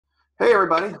Hey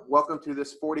everybody, welcome to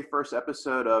this 41st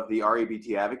episode of the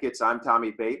REBT Advocates. I'm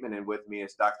Tommy Bateman and with me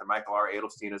is Dr. Michael R.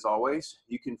 Adelstein as always.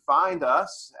 You can find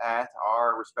us at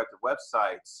our respective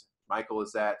websites. Michael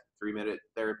is at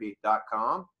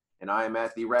 3minutetherapy.com and I am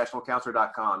at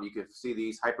therationalcounselor.com. You can see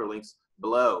these hyperlinks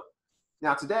below.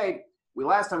 Now today,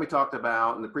 last time we talked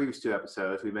about, in the previous two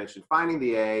episodes, we mentioned finding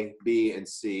the A, B, and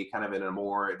C kind of in a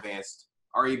more advanced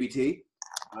REBT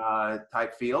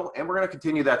type feel, and we're going to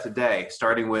continue that today,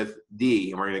 starting with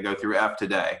D, and we're going to go through F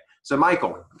today. So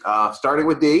Michael, starting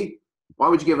with D, why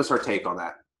would you give us our take on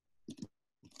that?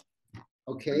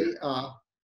 Okay,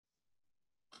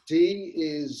 D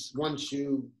is, once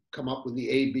you come up with the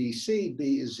A, B, C,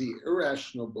 B is the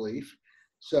irrational belief.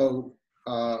 So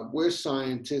we're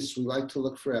scientists, we like to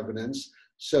look for evidence.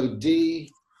 So D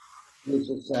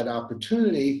gives us that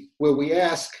opportunity where we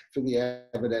ask for the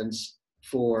evidence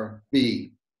for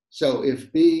B. So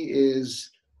if B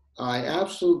is, I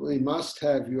absolutely must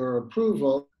have your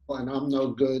approval and I'm no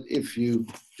good if you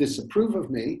disapprove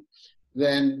of me,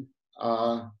 then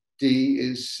D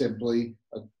is simply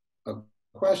a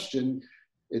question.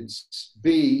 It's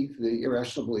B, the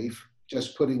irrational belief,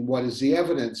 just putting what is the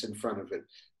evidence in front of it.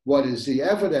 What is the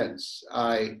evidence?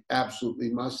 I absolutely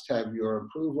must have your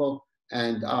approval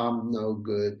and I'm no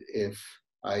good if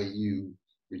you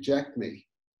reject me.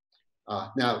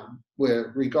 Now,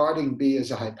 we're regarding B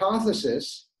as a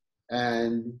hypothesis,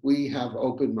 and we have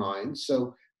open minds,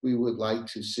 so we would like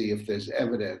to see if there's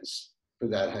evidence for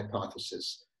that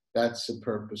hypothesis. That's the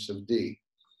purpose of D.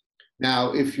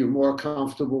 Now, if you're more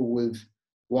comfortable with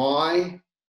why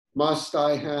must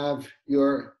I have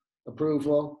your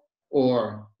approval,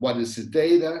 or what is the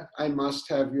data I must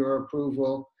have your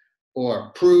approval,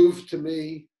 or prove to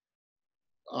me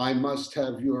I must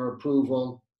have your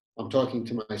approval. I'm talking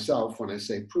to myself when I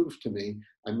say prove to me,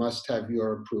 I must have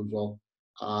your approval.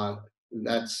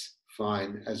 That's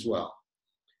fine as well.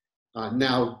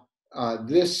 Now,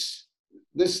 this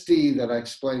D that I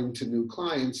explain to new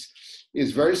clients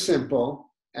is very simple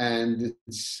and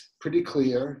it's pretty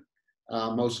clear.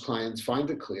 Most clients find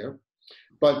it clear.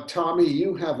 But Tommy,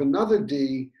 you have another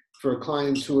D for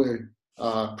clients who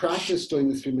are practice doing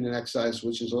the 3-minute exercise,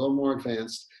 which is a little more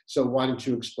advanced. So why don't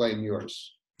you explain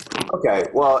yours? Okay,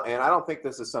 well, and I don't think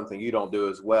this is something you don't do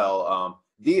as well.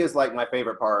 D is like my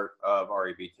favorite part of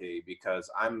REBT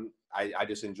because I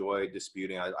just enjoy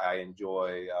disputing. I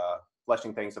enjoy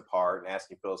fleshing things apart and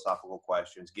asking philosophical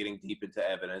questions, getting deep into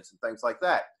evidence and things like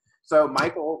that. So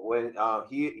Michael, when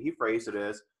he phrased it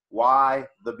as why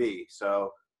the B?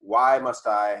 So why must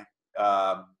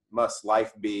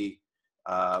life be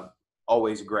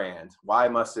always grand? Why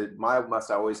must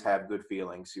I always have good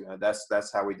feelings? You know,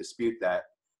 that's how we dispute that.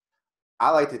 I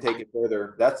like to take it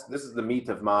further. This is the meat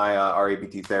of my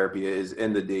REBT therapy is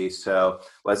in the D. So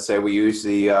let's say we use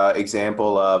the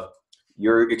example of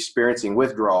you're experiencing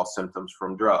withdrawal symptoms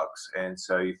from drugs. And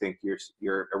so you think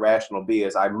your irrational B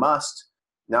is I must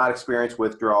not experience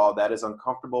withdrawal. That is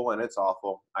uncomfortable and it's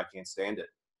awful. I can't stand it.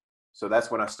 So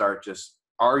that's when I start just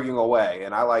arguing away.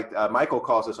 And I like, Michael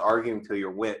calls this arguing till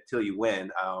you win.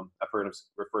 I've heard him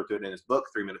refer to it in his book,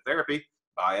 3-Minute Therapy.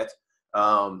 Buy it.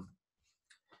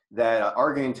 That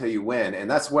arguing until you win.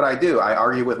 And that's what I do. I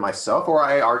argue with myself or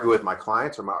I argue with my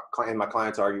clients or my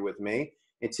clients argue with me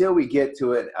until we get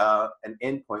to an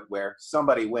end point where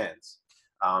somebody wins.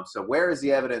 So where is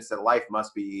the evidence that life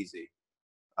must be easy?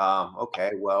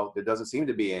 Okay, well, there doesn't seem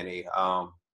to be any.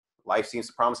 Life seems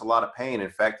to promise a lot of pain. In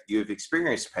fact, you've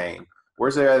experienced pain.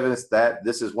 Where's the evidence that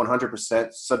this is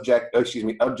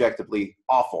 100% objectively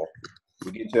awful?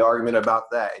 We get into an argument about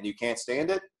that and you can't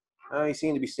stand it? You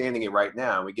seem to be standing it right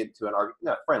now. And we get into an argument,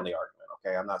 not a friendly argument,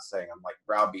 okay? I'm not saying I'm like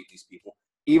browbeat these people,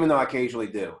 even though I occasionally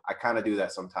do. I kind of do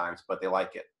that sometimes, but they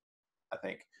like it, I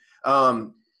think.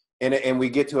 And we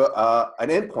get to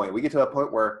an end point. We get to a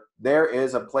point where there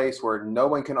is a place where no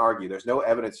one can argue. There's no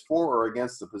evidence for or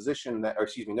against the position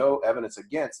no evidence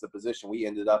against the position we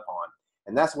ended up on.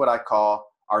 And that's what I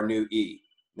call our new E.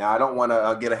 Now, I don't want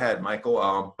to get ahead,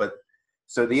 Michael, but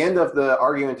so the end of the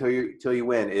argument till you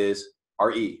win is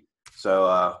our E.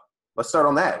 So let's start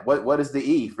on that. What is the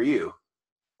E for you?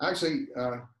 Actually,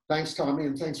 thanks, Tommy,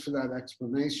 and thanks for that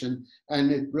explanation. And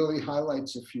it really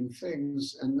highlights a few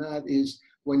things, and that is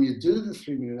when you do the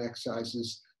 3-minute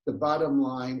exercises, the bottom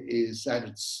line is that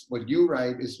it's what you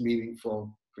write is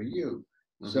meaningful for you.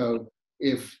 Mm-hmm. So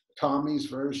if Tommy's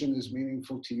version is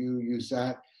meaningful to you, use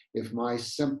that. If my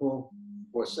simple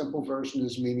version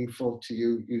is meaningful to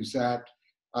you, use that.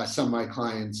 Some of my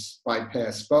clients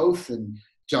bypass both and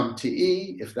jump to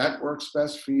E. If that works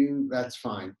best for you, that's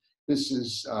fine. This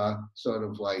is sort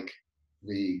of like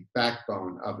the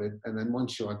backbone of it. And then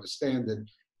once you understand it,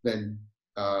 then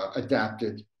adapt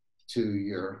it to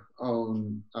your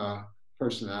own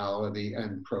personality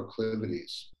and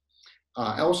proclivities.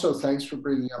 Also, thanks for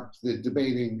bringing up the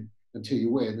debating until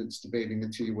you win. It's debating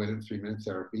until you win in 3-minute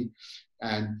therapy.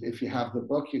 And if you have the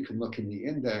book, you can look in the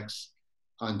index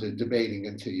under debating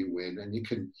until you win, and you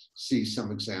can see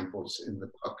some examples in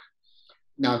the book.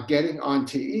 Now, getting on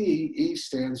to E, E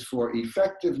stands for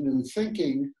effective new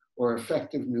thinking or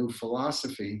effective new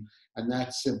philosophy, and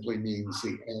that simply means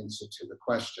the answer to the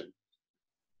question.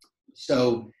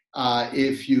 So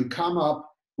if you come up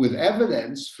with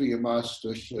evidence for your must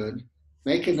or should,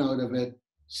 make a note of it,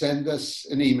 send us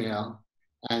an email,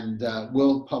 and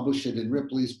we'll publish it in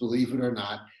Ripley's Believe It or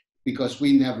Not, because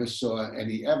we never saw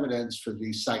any evidence for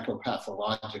these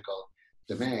psychopathological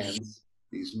demands,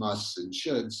 these musts and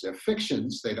shoulds. They're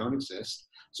fictions, they don't exist.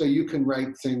 So you can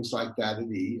write things like that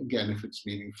in E, again, if it's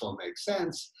meaningful, makes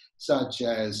sense, such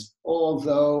as,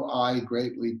 although I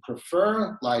greatly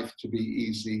prefer life to be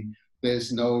easy,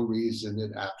 there's no reason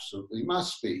it absolutely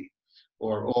must be.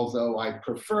 Or although I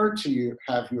prefer to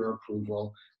have your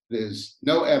approval, there's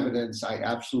no evidence I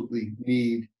absolutely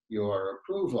need your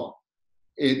approval.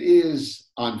 It is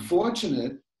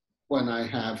unfortunate when I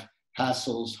have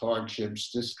hassles,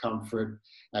 hardships, discomfort,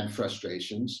 and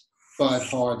frustrations, but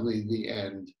hardly the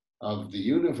end of the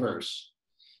universe.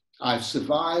 I've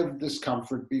survived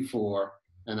discomfort before,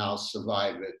 and I'll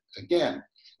survive it again.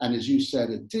 And as you said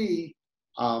at D,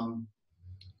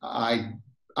 I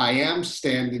am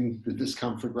standing the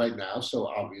discomfort right now, so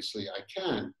obviously I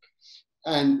can.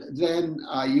 And then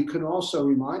you can also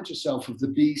remind yourself of the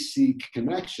BC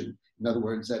connection. In other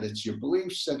words, that it's your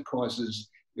beliefs that causes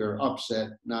your upset,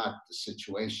 not the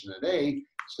situation at A.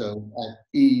 So at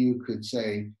E, you could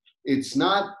say, it's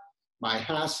not my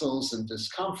hassles and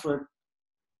discomfort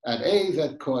at A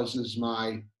that causes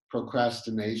my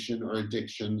procrastination or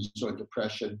addictions or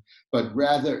depression, but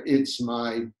rather it's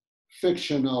my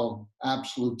fictional,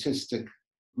 absolutistic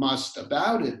must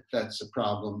about it that's a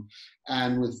problem.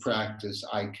 And with practice,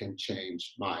 I can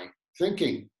change my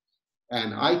thinking.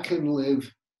 And I can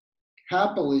live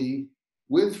happily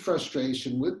with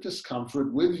frustration, with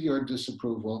discomfort, with your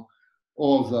disapproval,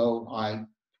 although I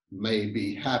may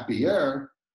be happier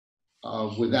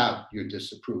without your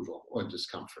disapproval or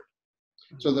discomfort.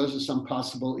 So those are some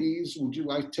possible E's. Would you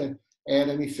like to add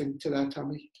anything to that,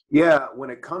 Tommy? Yeah, when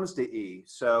it comes to E,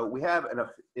 so we have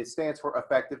it stands for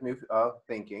effective new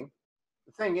thinking.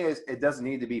 The thing is, it doesn't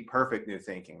need to be perfect new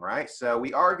thinking, right? So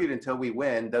we argued until we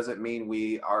win doesn't mean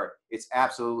it's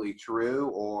absolutely true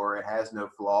or it has no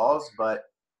flaws, but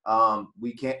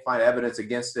we can't find evidence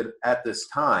against it at this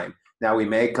time. Now we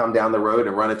may come down the road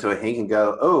and run into a hink and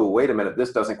go, oh, wait a minute,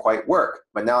 this doesn't quite work.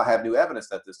 But now I have new evidence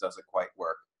that this doesn't quite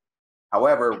work.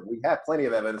 However, we have plenty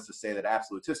of evidence to say that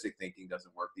absolutistic thinking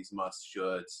doesn't work. These musts,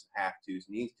 shoulds, have tos,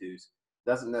 need tos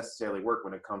doesn't necessarily work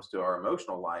when it comes to our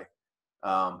emotional life.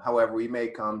 However, we may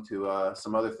come to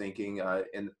some other thinking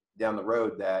down the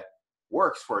road that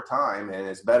works for a time and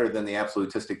is better than the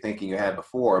absolutistic thinking you had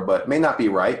before, but may not be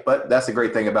right. But that's the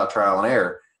great thing about trial and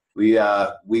error.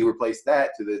 We replace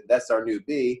that that's our new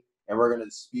B, and we're going to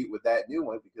dispute with that new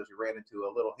one because we ran into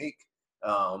a little hink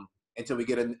until we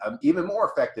get an even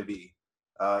more effective E.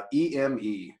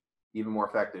 EME, even more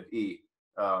effective E.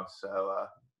 So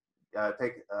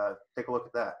take a look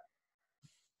at that.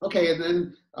 Okay, and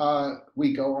then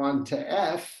we go on to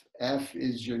F. F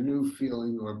is your new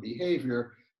feeling or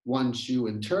behavior once you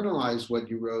internalize what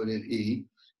you wrote at E,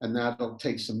 and that'll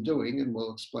take some doing, and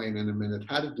we'll explain in a minute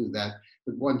how to do that.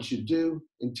 But once you do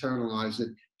internalize it,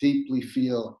 deeply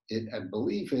feel it and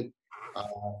believe it,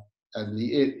 and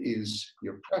the it is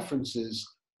your preferences,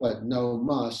 but no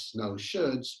musts, no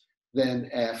shoulds, then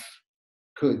F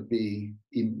could be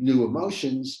new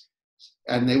emotions,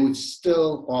 and they would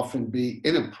still often be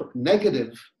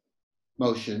negative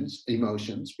emotions,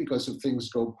 because if things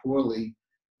go poorly,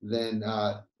 then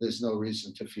there's no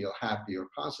reason to feel happy or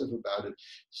positive about it.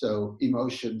 So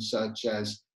emotions such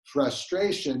as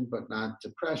frustration, but not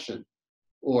depression,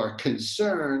 or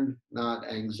concern, not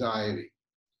anxiety,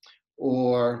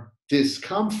 or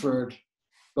discomfort,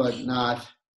 but not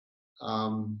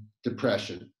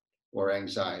depression or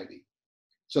anxiety.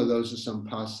 So those are some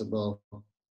possible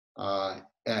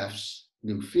F's,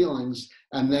 new feelings.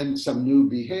 And then some new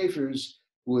behaviors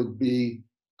would be,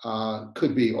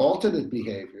 could be alternate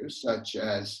behaviors, such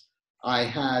as I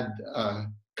had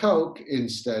Coke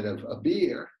instead of a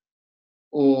beer,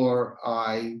 or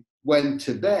I went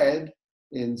to bed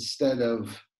instead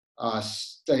of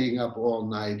staying up all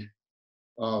night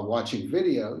watching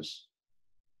videos.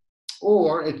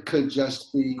 Or it could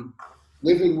just be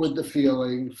living with the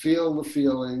feeling, feel the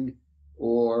feeling,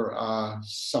 or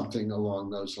something along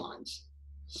those lines.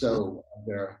 So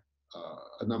there are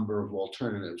a number of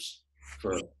alternatives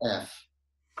for F.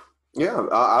 Yeah,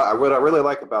 what I really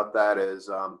like about that is,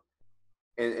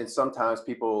 and sometimes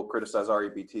people criticize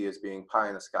REBT as being pie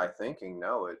in the sky thinking.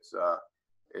 No, it's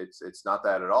not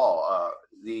that at all.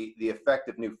 The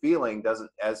effective new feeling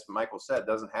doesn't, as Michael said,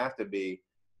 doesn't have to be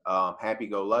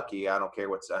happy-go-lucky. I don't care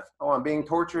what's. Oh, I'm being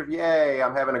tortured. Yay!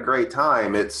 I'm having a great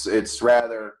time. It's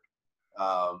rather,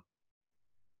 the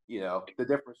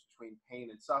difference between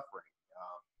pain and suffering.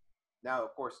 Now,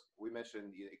 of course, we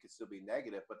mentioned it could still be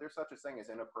negative, but there's such a thing as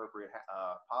inappropriate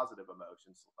positive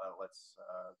emotions. Let's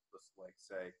like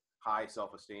say high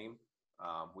self-esteem.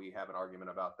 We have an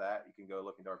argument about that. You can go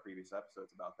look into our previous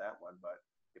episodes about that one. But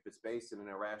if it's based in an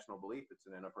irrational belief, it's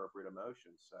an inappropriate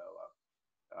emotion. So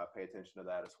pay attention to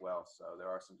that as well. So there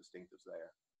are some distinctives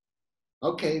there.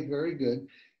 Okay, very good.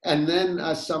 And then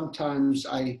sometimes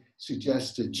I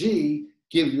suggest a G,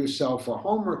 give yourself a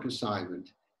homework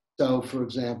assignment. So, for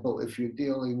example, if you're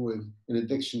dealing with an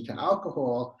addiction to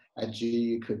alcohol, at G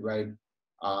you could write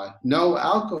no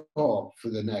alcohol for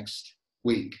the next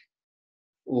week.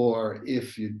 Or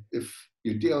if you're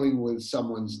dealing with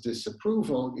someone's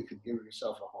disapproval, you could give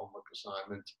yourself a homework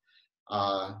assignment.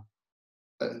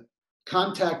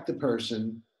 Contact the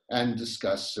person and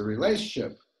discuss the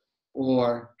relationship,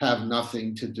 or have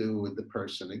nothing to do with the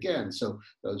person again. So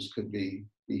those could be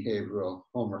behavioral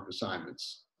homework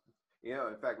assignments.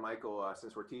 In fact, Michael,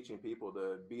 since we're teaching people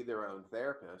to be their own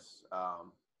therapists,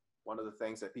 one of the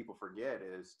things that people forget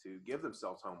is to give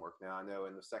themselves homework. Now, I know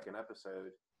in the second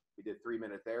episode, we did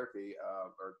 3-minute therapy,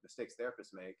 or mistakes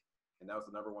therapists make, and that was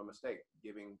the #1 mistake,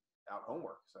 giving out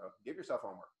homework. So give yourself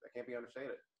homework. That can't be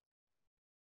understated.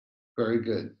 Very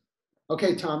good.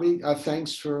 Okay, Tommy,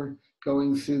 thanks for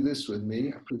going through this with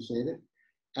me. I appreciate it.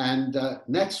 And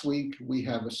next week, we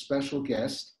have a special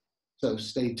guest, so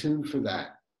stay tuned for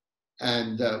that.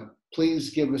 And please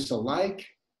give us a like,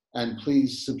 and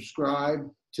please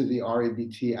subscribe to the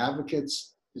REBT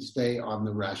Advocates to stay on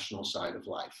the rational side of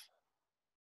life.